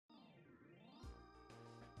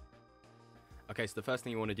Okay, so the first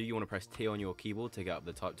thing you want to do, you want to press T on your keyboard to get up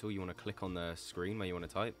the type tool. You want to click on the screen where you want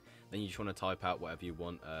to type. Then you just want to type out whatever you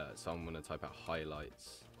want. So I'm going to type out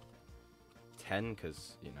highlights 10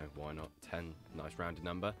 because, you know, why not? 10, nice rounded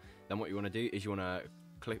number. Then what you want to do is you want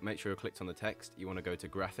to make sure you're clicked on the text. You want to go to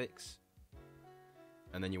graphics.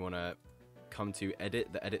 And then you want to come to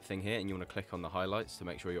edit, the edit thing here. And you want to click on the highlights to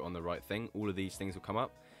make sure you're on the right thing. All of these things will come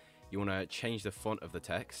up. You want to change the font of the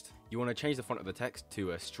text. You want to change the font of the text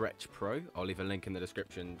to a Stretch Pro. I'll leave a link in the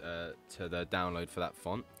description to the download for that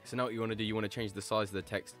font. So now what you want to do, you want to change the size of the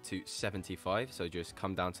text to 75. So just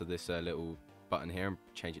come down to this little button here and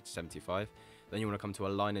change it to 75. Then you want to come to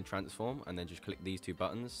Align and Transform and then just click these two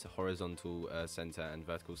buttons, horizontal center and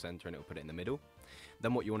vertical center, and it will put it in the middle.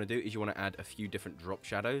 Then what you want to do is you want to add a few different drop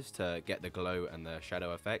shadows to get the glow and the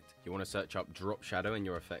shadow effect. You want to search up drop shadow in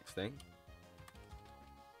your effects thing.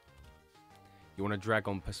 You want to drag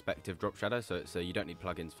on perspective drop shadow, so you don't need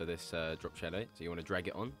plugins for this drop shadow. So you want to drag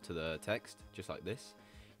it on to the text, just like this.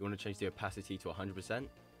 You want to change the opacity to 100%,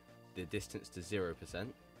 the distance to 0%,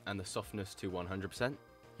 and the softness to 100%.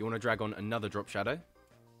 You want to drag on another drop shadow,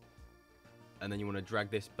 and then you want to drag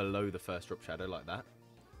this below the first drop shadow like that.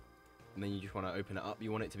 And then you just want to open it up.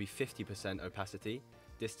 You want it to be 50% opacity,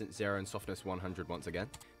 distance 0, and softness 100 once again.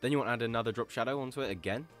 Then you want to add another drop shadow onto it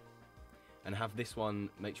again. And have this one,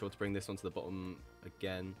 make sure to bring this onto the bottom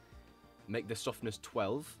again. Make the softness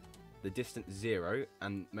 12, the distance 0,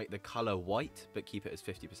 and make the color white, but keep it as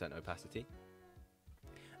 50% opacity.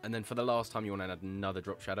 And then for the last time, you want to add another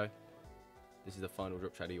drop shadow. This is the final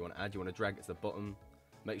drop shadow you want to add. You want to drag it to the bottom.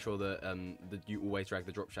 Make sure that, you always drag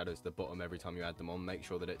the drop shadows to the bottom every time you add them on. Make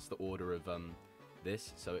sure that it's the order of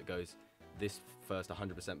this. So it goes this first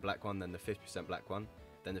 100% black one, then the 50% black one,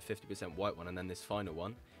 then the 50% white one, and then this final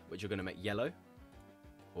one, which you're going to make yellow,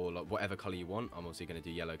 or like whatever color you want. I'm also going to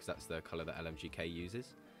do yellow because that's the color that LMGK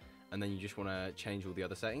uses. And then you just want to change all the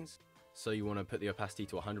other settings. So you want to put the opacity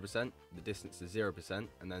to 100%, the distance to 0%,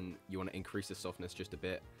 and then you want to increase the softness just a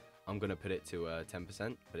bit. I'm going to put it to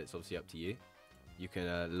 10%, but it's obviously up to you. You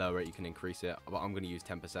can lower it, you can increase it, but I'm going to use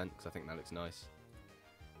 10% because I think that looks nice.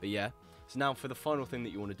 But yeah, so now for the final thing that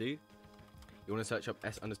you want to do, you want to search up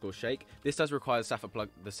S_shake. This does require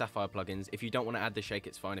the Sapphire plugins. If you don't want to add the shake,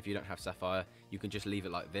 it's fine. If you don't have Sapphire, you can just leave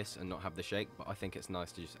it like this and not have the shake. But I think it's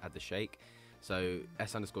nice to just add the shake. So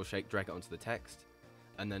S_shake, drag it onto the text.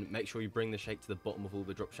 And then make sure you bring the shake to the bottom of all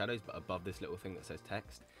the drop shadows, but above this little thing that says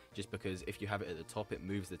text. Just because if you have it at the top, it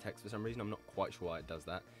moves the text for some reason. I'm not quite sure why it does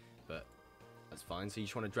that, but that's fine. So you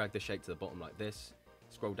just want to drag the shake to the bottom like this.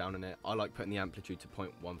 Scroll down on it. I like putting the amplitude to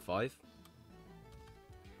 0.15.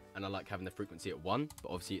 And I like having the frequency at 1,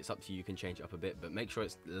 but obviously it's up to you, you can change it up a bit, but make sure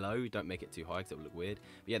it's low, don't make it too high because it will look weird.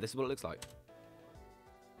 But yeah, this is what it looks like.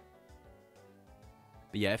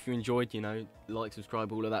 But yeah, if you enjoyed, you know, like,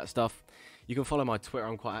 subscribe, all of that stuff. You can follow my Twitter,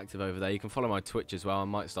 I'm quite active over there. You can follow my Twitch as well, I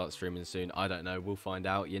might start streaming soon, I don't know, we'll find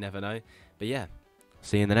out, you never know. But yeah,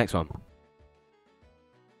 see you in the next one.